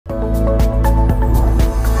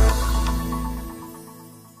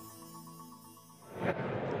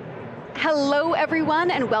everyone,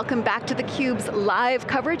 and welcome back to theCUBE's live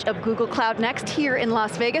coverage of Google Cloud Next here in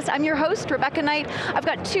Las Vegas. I'm your host, Rebecca Knight. I've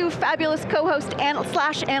got two fabulous co-hosts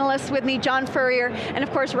slash analysts with me, John Furrier, and of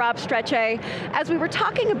course, Rob Strechay. As we were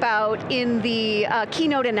talking about in the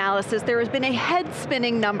keynote analysis, there has been a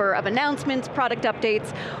head-spinning number of announcements, product updates.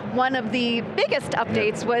 One of the biggest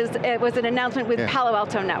updates was an announcement with Palo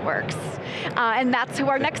Alto Networks. And that's who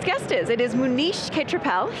our next guest is. It is Munish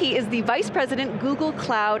Khetrapal. He is the Vice President, Google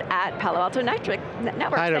Cloud at Palo Alto Networks.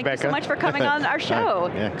 Hi, Rebecca. Thank you so much for coming on our show.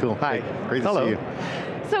 Hi. Yeah, cool. Hi. Great to see you.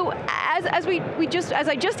 So, as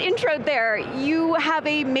I just introed there, you have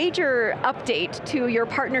a major update to your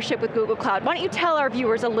partnership with Google Cloud. Why don't you tell our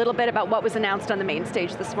viewers a little bit about what was announced on the main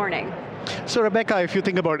stage this morning? So Rebecca, if you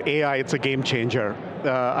think about AI, it's a game changer.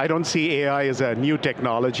 I don't see AI as a new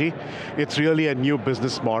technology. It's really a new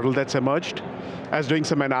business model that's emerged. I was doing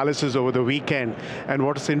some analysis over the weekend, and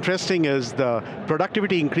what's interesting is the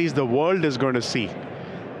productivity increase the world is going to see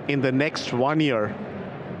in the next 1 year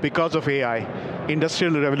because of AI.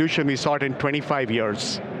 Industrial revolution, we saw it in 25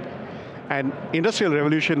 years. And industrial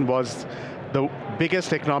revolution was the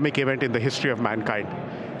biggest economic event in the history of mankind.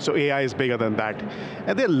 So AI is bigger than that.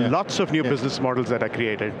 And there are lots of new business models that are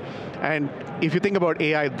created. And if you think about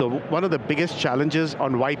AI, one of the biggest challenges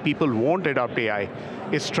on why people won't adopt AI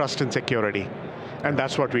is trust and security. And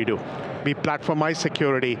that's what we do. We platformize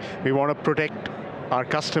security. We want to protect our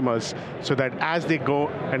customers so that as they go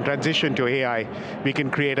and transition to AI, we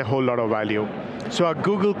can create a whole lot of value. So our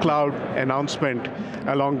Google Cloud announcement,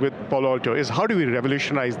 along with Palo Alto, is how do we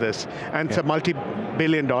revolutionize this? And it's a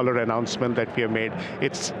multi-billion-dollar announcement that we have made.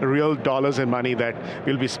 It's real dollars and money that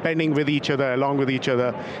we'll be spending with each other, along with each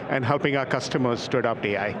other, and helping our customers to adopt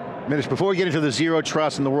AI. Munish, before we get into the zero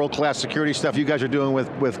trust and the world-class security stuff you guys are doing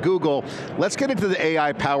with Google, let's get into the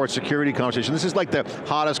AI-powered security conversation. This is like the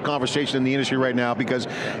hottest conversation in the industry right now because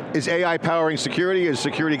is AI powering security? Has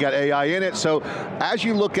security got AI in it? So as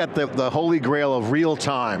you look at the holy grail of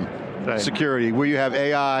real-time security, where you have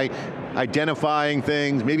AI identifying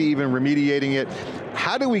things, maybe even remediating it,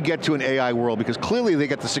 how do we get to an AI world? Because clearly they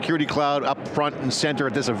get the security cloud up front and center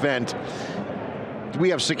at this event. We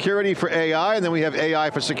have security for AI, and then we have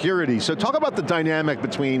AI for security. So talk about the dynamic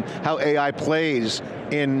between how AI plays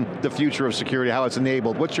in the future of security, how it's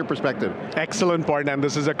enabled. What's your perspective? Excellent point, and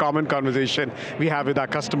this is a common conversation we have with our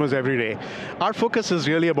customers every day. Our focus is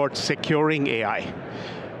really about securing AI.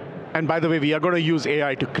 And by the way, we are going to use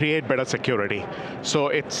AI to create better security. So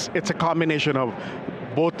it's a combination of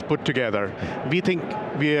both put together. We think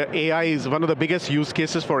AI is one of the biggest use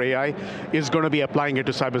cases for AI is going to be applying it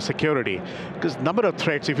to cybersecurity. Because number of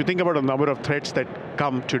threats, if you think about the number of threats that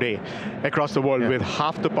come today across the world with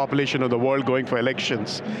half the population of the world going for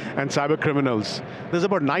elections and cyber criminals, there's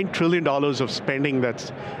about $9 trillion of spending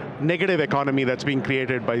that's negative economy that's being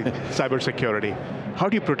created by cybersecurity. How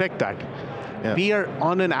do you protect that? We are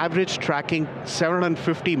on an average tracking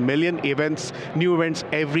 750 million events, new events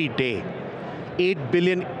every day. 8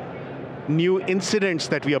 billion new incidents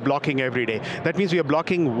that we are blocking every day. That means we are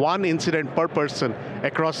blocking one incident per person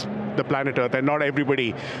across the planet Earth, and not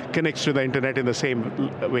everybody connects to the internet in the same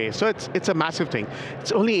way. So it's a massive thing.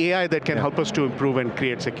 It's only AI that can help us to improve and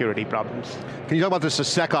create security problems. Can you talk about this the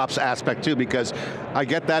SecOps aspect too? Because I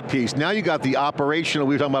get that piece. Now you got the operational,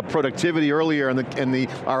 we were talking about productivity earlier in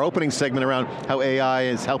our opening segment around how AI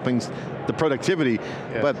is helping the productivity,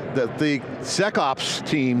 but the SecOps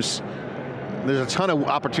teams, there's a ton of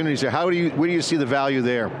opportunities there. Where do you see the value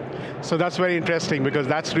there? So that's very interesting because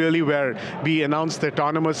that's really where we announced the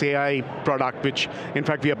autonomous AI product, which in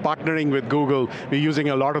fact we are partnering with Google. We're using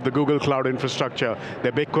a lot of the Google Cloud infrastructure,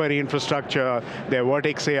 their BigQuery infrastructure, their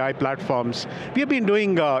Vertex AI platforms. We have been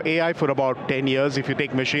doing AI for about 10 years if you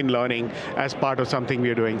take machine learning as part of something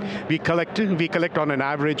we're doing. We collect on an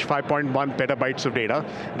average 5.1 petabytes of data.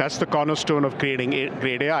 That's the cornerstone of creating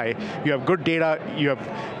great AI. You have good data, you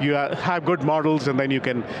have good models, and then you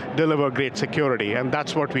can deliver great security, and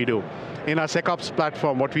that's what we do. In our SecOps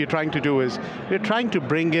platform, what we're trying to do is, we're trying to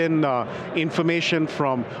bring in information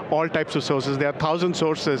from all types of sources. There are 1,000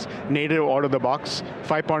 sources native out of the box,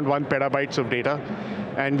 5.1 petabytes of data,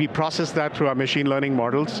 and we process that through our machine learning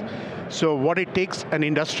models. So what it takes an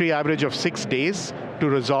industry average of 6 days to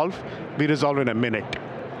resolve, we resolve in a minute.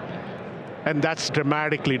 And that's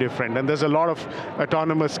dramatically different, and there's a lot of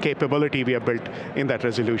autonomous capability we have built in that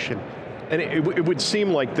resolution. And it would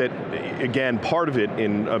seem like that, again, part of it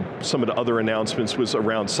in some of the other announcements was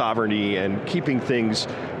around sovereignty and keeping things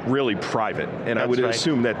really private. And I would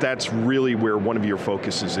assume that that's really where one of your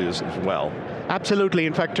focuses is as well. Absolutely,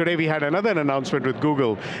 in fact today we had another announcement with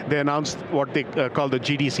Google. They announced what they call the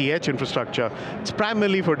GDCH infrastructure. It's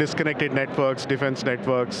primarily for disconnected networks, defense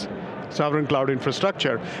networks, sovereign cloud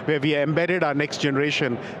infrastructure, where we embedded our next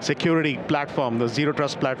generation security platform, the Zero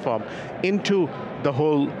Trust platform, into the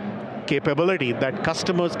whole capability that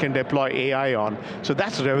customers can deploy AI on. So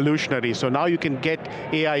that's revolutionary. So now you can get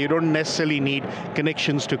AI, you don't necessarily need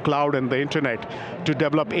connections to cloud and the internet to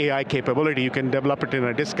develop AI capability. You can develop it in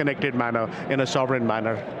a disconnected manner, in a sovereign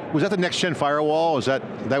manner. Was that the next gen firewall?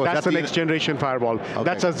 That's the next generation firewall. Okay.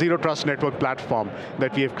 That's a Zero Trust network platform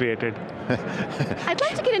that we have created. I'd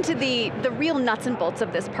like to get into the real nuts and bolts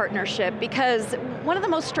of this partnership, because one of the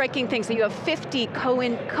most striking things that you have 50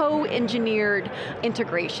 co-engineered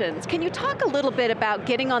integrations. Can you talk a little bit about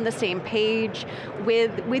getting on the same page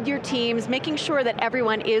with your teams, making sure that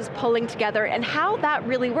everyone is pulling together, and how that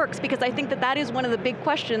really works? Because I think that is one of the big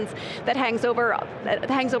questions that hangs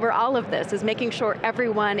over all of this, is making sure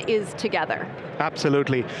everyone is together.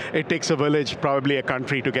 Absolutely. It takes a village, probably a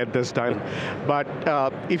country, to get this done. But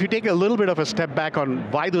if you take a little bit of a step back on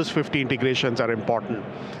why those 50 integrations are important,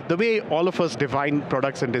 the way all of us define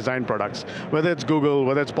products and design products, whether it's Google,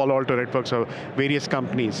 whether it's Palo Alto Networks, or various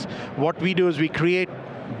companies, what we do is we create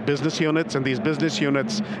business units, and these business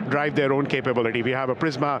units drive their own capability. We have a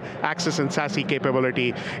Prisma Access and SASE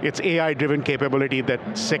capability. It's AI-driven capability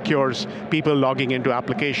that secures people logging into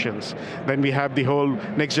applications. Then we have the whole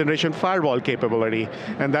next-generation firewall capability,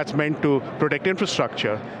 and that's meant to protect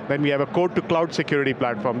infrastructure. Then we have a code-to-cloud security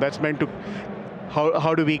platform that's meant to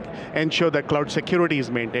how do we ensure that cloud security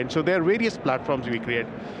is maintained? So there are various platforms we create.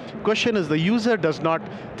 Question is, the user does not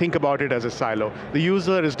think about it as a silo. The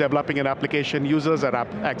user is developing an application, users are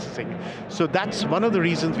accessing. So that's one of the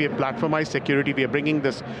reasons we have platformized security. We are bringing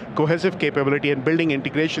this cohesive capability and building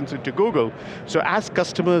integrations into Google. So as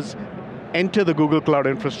customers enter the Google Cloud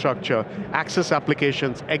infrastructure, access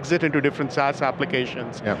applications, exit into different SaaS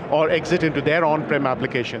applications, or exit into their on-prem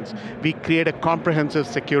applications, we create a comprehensive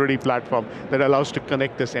security platform that allows to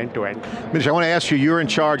connect this end-to-end. Munish, I want to ask you, you're in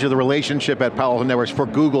charge of the relationship at Palo Alto Networks for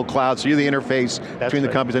Google Cloud, so you're the interface between the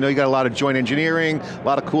companies. I know you got a lot of joint engineering, a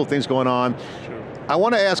lot of cool things going on. Sure. I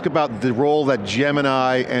want to ask about the role that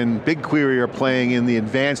Gemini and BigQuery are playing in the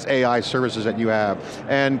advanced AI services that you have.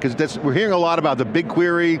 And because we're hearing a lot about the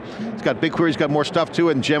BigQuery, BigQuery's got more stuff to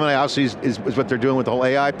it, and Gemini obviously is what they're doing with the whole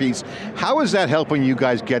AI piece. How is that helping you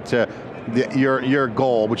guys get to your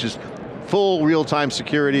goal, which is full real-time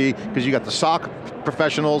security, because you got the SOC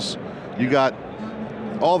professionals, you got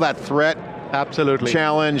all that threat, absolutely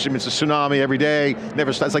challenge. I mean, it's a tsunami every day.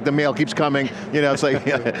 Never stops. It's like the mail keeps coming. You know, it's like,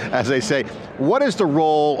 as they say. What is the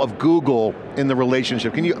role of Google in the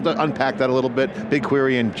relationship? Can you unpack that a little bit?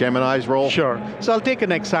 BigQuery and Gemini's role? Sure. So I'll take an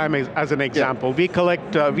XIM as an example. We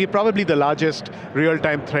collect, we're probably the largest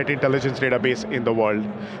real-time threat intelligence database in the world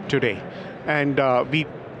today. And we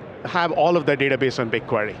have all of the database on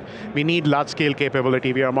BigQuery. We need large-scale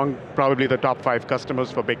capability. We are among probably the top 5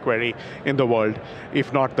 customers for BigQuery in the world,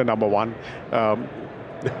 if not the number 1.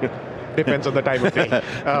 Depends on the time of day.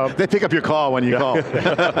 They pick up your call when you call. we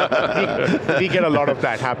get a lot of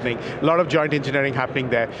that happening. A lot of joint engineering happening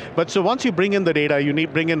there. But so once you bring in the data, you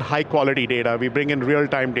bring in high quality data. We bring in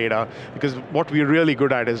real-time data, because what we're really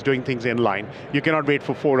good at is doing things in line. You cannot wait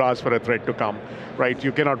for 4 hours for a threat to come, right?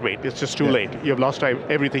 You cannot wait, it's just too late. You've lost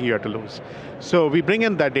everything you had to lose. So we bring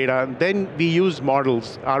in that data, and then we use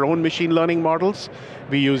models, our own machine learning models.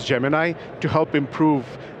 We use Gemini to help improve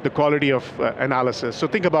the quality of analysis. So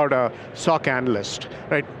think about a SOC analyst,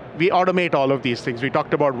 right? We automate all of these things. We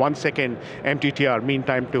talked about 1 second MTTR, mean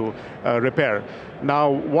time to repair. Now,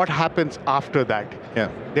 what happens after that?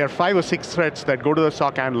 There are 5 or 6 threats that go to the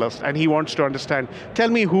SOC analyst, and he wants to understand, tell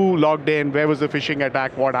me who logged in, where was the phishing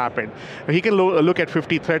attack, what happened. He can look at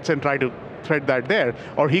 50 threats and try to thread that there,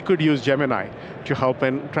 or he could use Gemini to help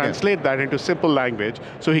and translate that into simple language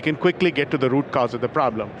so he can quickly get to the root cause of the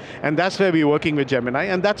problem. And that's where we're working with Gemini,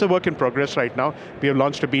 and that's a work in progress right now. We have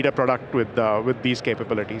launched a beta product with these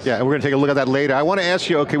capabilities. Yeah, and we're going to take a look at that later. I want to ask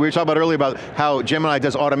you, okay, we were talking about earlier about how Gemini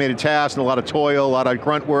does automated tasks and a lot of toil, a lot of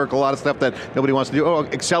grunt work, a lot of stuff that nobody wants to do,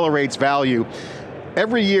 accelerates value.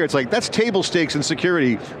 Every year, it's like, that's table stakes in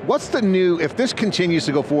security. What's the new, if this continues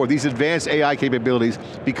to go forward, these advanced AI capabilities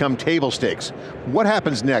become table stakes, what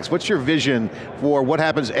happens next? What's your vision for what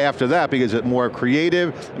happens after that? Because it's more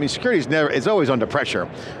creative. I mean, security is it's always under pressure.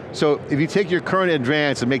 So if you take your current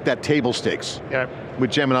advance and make that table stakes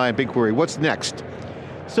with Gemini and BigQuery, what's next?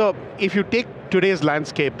 So if you take today's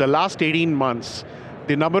landscape, the last 18 months,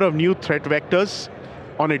 the number of new threat vectors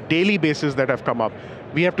on a daily basis that have come up,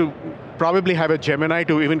 we have to probably have a Gemini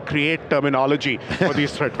to even create terminology for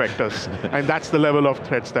these threat vectors. And that's the level of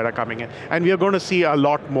threats that are coming in. And we are going to see a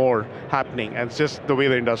lot more happening, and it's just the way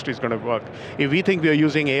the industry is going to work. If we think we are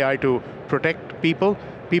using AI to protect people,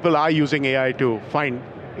 people are using AI to find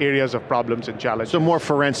areas of problems and challenges. So more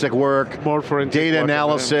forensic work, more forensic data work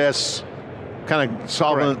analysis, kind of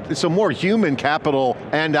solving, so more human capital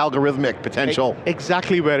and algorithmic potential.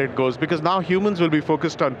 Exactly where it goes, because now humans will be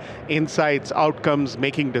focused on insights, outcomes,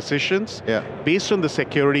 making decisions based on the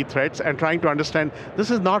security threats and trying to understand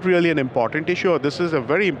this is not really an important issue, or this is a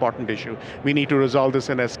very important issue. We need to resolve this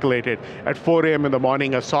and escalate it. At 4 a.m. in the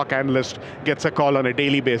morning, a SOC analyst gets a call on a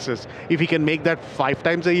daily basis. If he can make that 5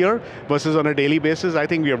 times a year versus on a daily basis, I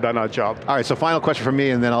think we have done our job. All right, so final question from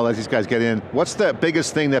me and then I'll let these guys get in. What's the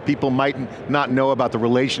biggest thing that people might not know about the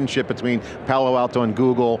relationship between Palo Alto and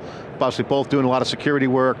Google? Obviously both doing a lot of security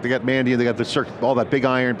work. They got Mandy and they got all that big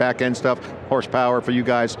iron back end stuff, horsepower for you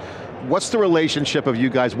guys. What's the relationship of you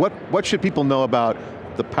guys? What should people know about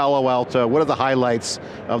the Palo Alto? What are the highlights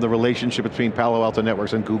of the relationship between Palo Alto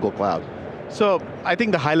Networks and Google Cloud? So I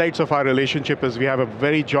think the highlights of our relationship is we have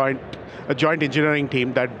a joint engineering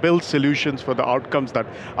team that builds solutions for the outcomes that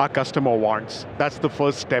our customer wants. That's the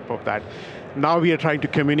first step of that. Now we are trying to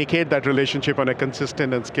communicate that relationship on a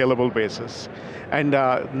consistent and scalable basis. And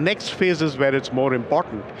next phase is where it's more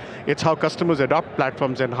important. It's how customers adopt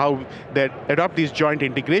platforms and how they adopt these joint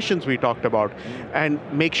integrations we talked about and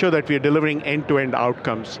make sure that we are delivering end-to-end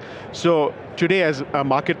outcomes. So today as a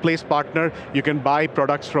marketplace partner, you can buy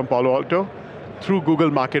products from Palo Alto through Google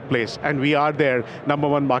Marketplace, and we are their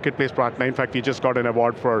 #1 marketplace partner. In fact, we just got an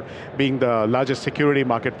award for being the largest security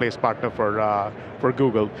marketplace partner for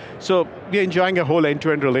Google. So we're enjoying a whole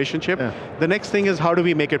end-to-end relationship. The next thing is how do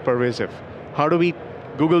we make it pervasive? How do we,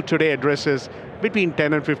 Google today addresses between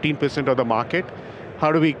 10 and 15% of the market.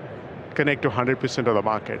 How do we connect to 100% of the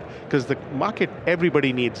market? Because the market,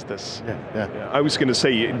 everybody needs this. I was going to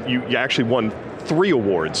say, you actually won 3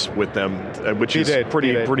 awards with them, which is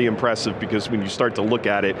pretty impressive, because when you start to look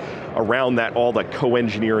at it, around that, all the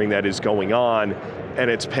co-engineering that is going on, and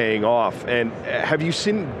it's paying off. And have you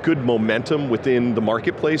seen good momentum within the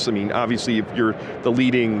marketplace? I mean, obviously if you're the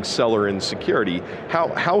leading seller in security,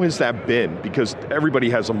 how has that been? Because everybody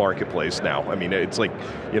has a marketplace now. I mean, it's like,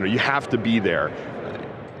 you have to be there.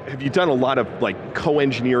 Have you done a lot of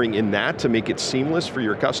co-engineering in that to make it seamless for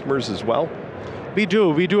your customers as well? We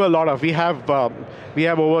do a lot of, we have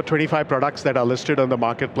over 25 products that are listed on the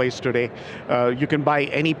marketplace today. You can buy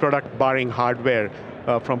any product barring hardware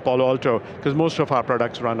from Palo Alto, because most of our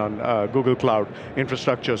products run on Google Cloud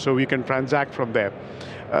infrastructure, so we can transact from there.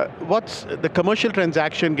 What's the commercial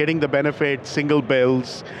transaction, getting the benefit, single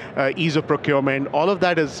bills, ease of procurement, all of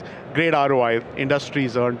that is great ROI.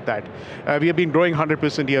 Industries earned that. We have been growing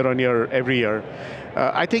 100% year on year, every year.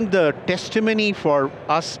 I think the testimony for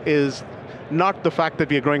us is not the fact that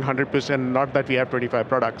we are growing 100%, not that we have 25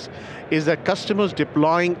 products, is that customers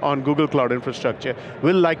deploying on Google Cloud infrastructure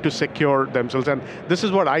will like to secure themselves, and this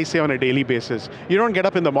is what I say on a daily basis. You don't get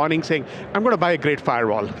up in the morning saying, I'm going to buy a great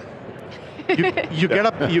firewall. You get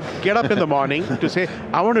up in the morning to say,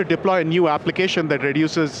 I want to deploy a new application that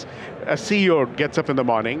reduces, a CEO gets up in the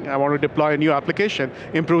morning, I want to deploy a new application,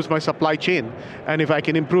 improves my supply chain. And if I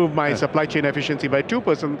can improve my supply chain efficiency by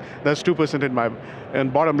 2%, that's 2% in my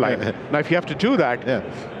bottom line. Now if you have to do that,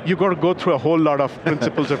 you've got to go through a whole lot of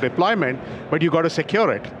principles of deployment, but you've got to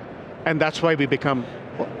secure it. And that's why we become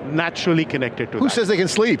naturally connected to that. Who says they can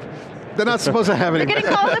sleep? They're not supposed to have any. They're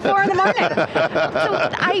getting calls at 4 in the morning. So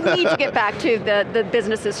I need to get back to the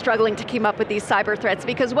businesses struggling to keep up with these cyber threats,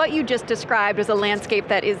 because what you just described is a landscape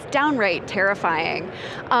that is downright terrifying.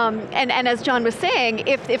 And as John was saying,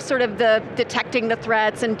 if sort of the detecting the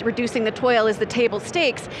threats and reducing the toil is the table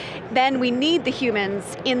stakes, then we need the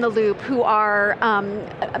humans in the loop who are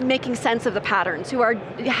making sense of the patterns, who are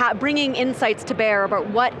bringing insights to bear about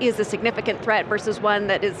what is a significant threat versus one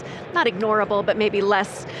that is not ignorable, but maybe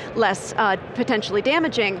less potentially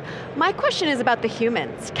damaging. My question is about the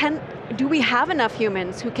humans. Do we have enough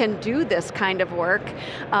humans who can do this kind of work?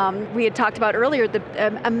 We had talked about earlier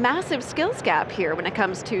a massive skills gap here when it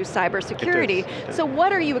comes to cybersecurity. So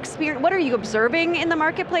what are you observing in the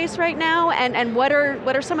marketplace right now, and what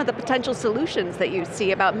are some of the potential solutions that you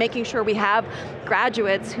see about making sure we have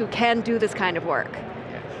graduates who can do this kind of work?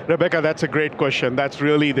 Rebecca, that's a great question. That's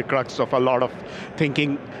really the crux of a lot of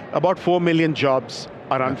thinking. About 4 million jobs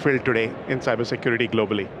are unfilled today in cybersecurity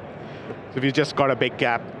globally. So we've just got a big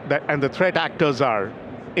gap, and the threat actors are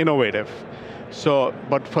innovative. So,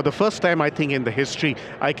 but for the first time I think in the history,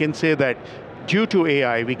 I can say that due to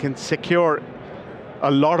AI, we can secure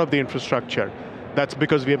a lot of the infrastructure. That's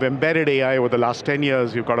because we have embedded AI over the last 10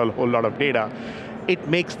 years, we've got a whole lot of data. It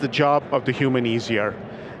makes the job of the human easier.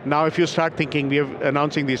 Now if you start thinking, we are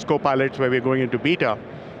announcing these co-pilots where we're going into beta,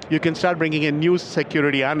 you can start bringing in new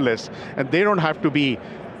security analysts, and they don't have to be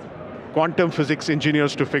quantum physics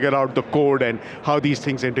engineers to figure out the code and how these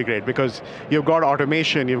things integrate, because you've got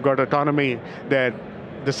automation, you've got autonomy, that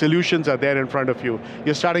the solutions are there in front of you.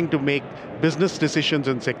 You're starting to make business decisions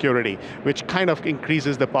in security, which kind of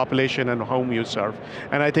increases the population and whom you serve.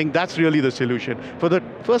 And I think that's really the solution. For the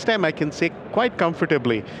first time, I can say quite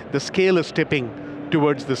comfortably, the scale is tipping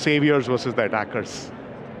towards the saviors versus the attackers.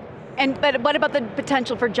 But what about the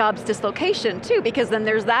potential for jobs dislocation too? Because then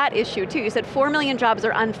there's that issue too. You said 4 million jobs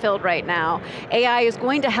are unfilled right now. AI is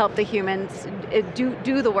going to help the humans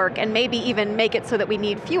do the work and maybe even make it so that we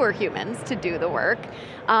need fewer humans to do the work.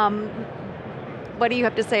 What do you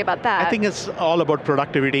have to say about that? I think it's all about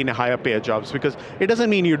productivity in higher paid jobs, because it doesn't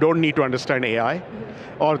mean you don't need to understand AI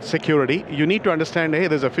or security. You need to understand, hey,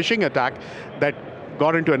 there's a phishing attack that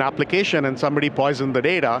got into an application and somebody poisoned the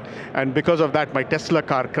data, and because of that my Tesla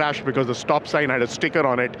car crashed because the stop sign had a sticker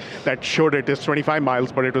on it that showed it is 25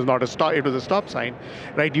 miles, but it was not a stop, it was a stop sign,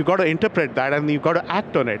 right? You've got to interpret that and you've got to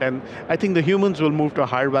act on it, and I think the humans will move to a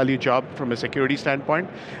higher value job from a security standpoint,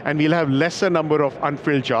 and we'll have lesser number of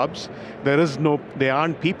unfilled jobs. There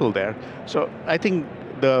aren't people there. So I think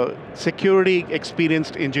the security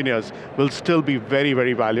experienced engineers will still be very,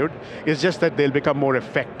 very valued. It's just that they'll become more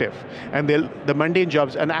effective. And the mundane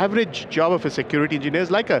jobs, an average job of a security engineer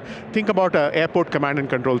is like think about an airport command and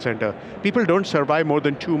control center. People don't survive more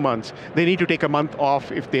than 2 months. They need to take a month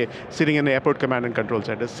off if they're sitting in an airport command and control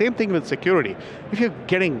center. Same thing with security. If you're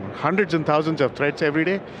getting hundreds and thousands of threats every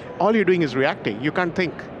day, all you're doing is reacting. You can't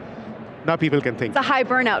think. Now people can think. It's a high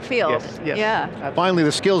burnout field. Yes. Yeah. Finally,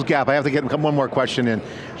 the skills gap. I have to get one more question in.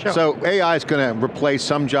 Sure. So AI is going to replace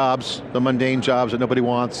some jobs, the mundane jobs that nobody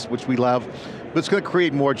wants, which we love, but it's going to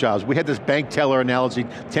create more jobs. We had this bank teller analogy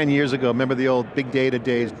 10 years ago. Remember the old big data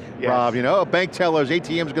days, yes. Rob? You know, bank tellers,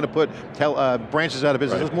 ATM's going to put branches out of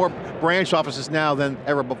business. Right. There's more branch offices now than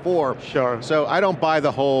ever before. Sure. So I don't buy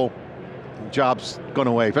the whole jobs going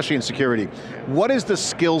away, especially in security. What is the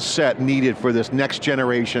skill set needed for this next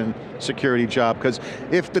generation security job? Because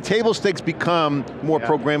if the table stakes become more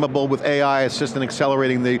programmable with AI assistant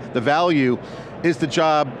accelerating the value, is the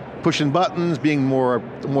job pushing buttons, being more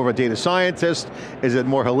of a data scientist? Is it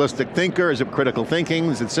more holistic thinker? Is it critical thinking?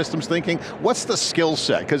 Is it systems thinking? What's the skill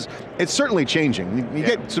set? Because it's certainly changing. You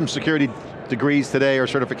get some security degrees today or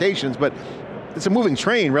certifications, but it's a moving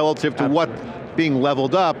train relative to what being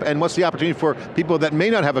leveled up, and what's the opportunity for people that may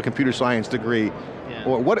not have a computer science degree?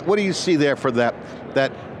 Or what do you see there for that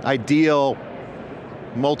ideal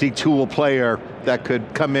multi-tool player that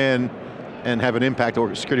could come in and have an impact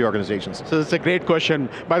on security organizations? So it's a great question.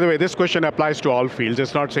 By the way, this question applies to all fields.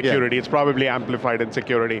 It's not security, it's probably amplified in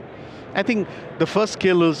security. I think the first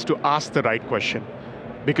skill is to ask the right question,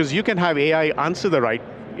 because you can have AI answer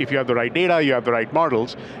if you have the right data, you have the right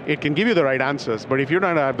models, it can give you the right answers, but if you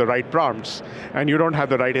don't have the right prompts, and you don't have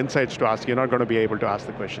the right insights to ask, you're not going to be able to ask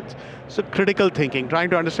the questions. So critical thinking, trying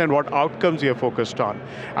to understand what outcomes you're focused on.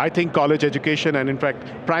 I think college education, and in fact,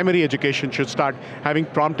 primary education should start having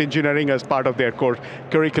prompt engineering as part of their core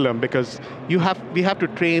curriculum, because we have to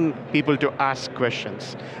train people to ask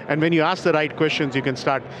questions. And when you ask the right questions, you can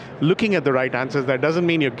start looking at the right answers. That doesn't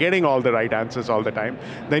mean you're getting all the right answers all the time.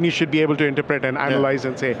 Then you should be able to interpret and analyze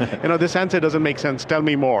and say, this answer doesn't make sense, tell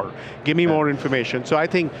me more, give me more information. So I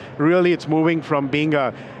think really it's moving from being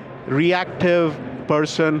a reactive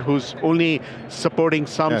person who's only supporting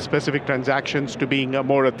some specific transactions to being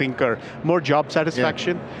more a thinker, more job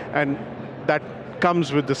satisfaction, and that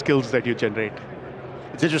comes with the skills that you generate.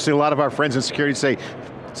 It's interesting, a lot of our friends in security say,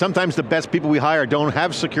 sometimes the best people we hire don't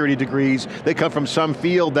have security degrees, they come from some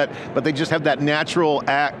field but they just have that natural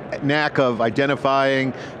knack of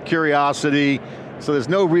identifying, curiosity, so there's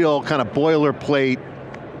no real kind of boilerplate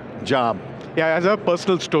job. Yeah, as a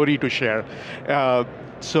personal story to share.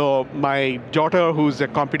 So my daughter, who's a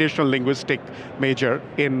computational linguistic major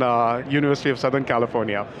in University of Southern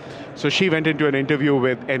California, so she went into an interview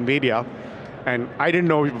with NVIDIA, and I didn't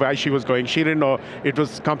know where she was going. She didn't know it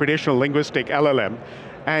was computational linguistic, LLM.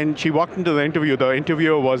 And she walked into the interview. The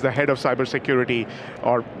interviewer was the head of cybersecurity,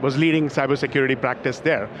 or was leading cybersecurity practice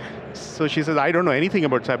there. So she says, I don't know anything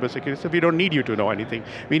about cybersecurity. So we don't need you to know anything.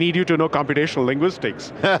 We need you to know computational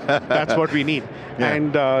linguistics. That's what we need.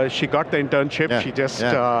 And she got the internship. She just,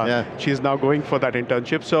 she's now going for that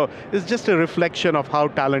internship. So it's just a reflection of how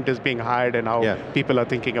talent is being hired and how people are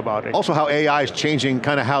thinking about it. Also how AI is changing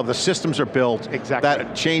kind of how the systems are built. Exactly.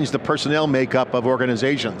 That change the personnel makeup of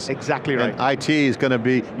organizations. Exactly right. And IT is going to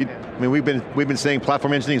be, I mean, we've been saying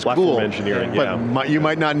platform engineering is cool. Platform engineering, but you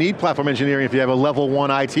might not need platform engineering if you have a level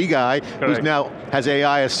 1 IT guy who's now has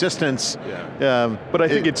AI assistants. But I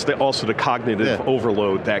think it's also the cognitive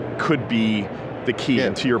overload that could be the key.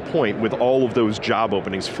 And to your point, with all of those job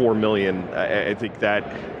openings, 4 million, I think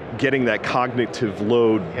that getting that cognitive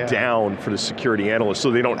load down for the security analysts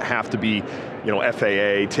so they don't have to be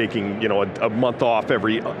FAA taking a month off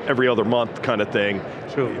every other month kind of thing,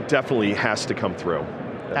 definitely has to come through.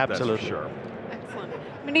 Absolutely. That's for sure.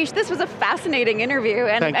 Munish, this was a fascinating interview,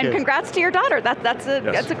 and congrats to your daughter. That's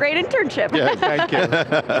a great internship. Yeah, thank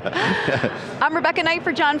you. I'm Rebecca Knight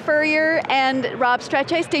for John Furrier and Rob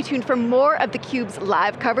Strechay. Stay tuned for more of theCUBE's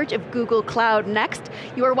live coverage of Google Cloud Next.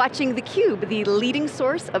 You are watching theCUBE, the leading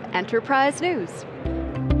source of enterprise news.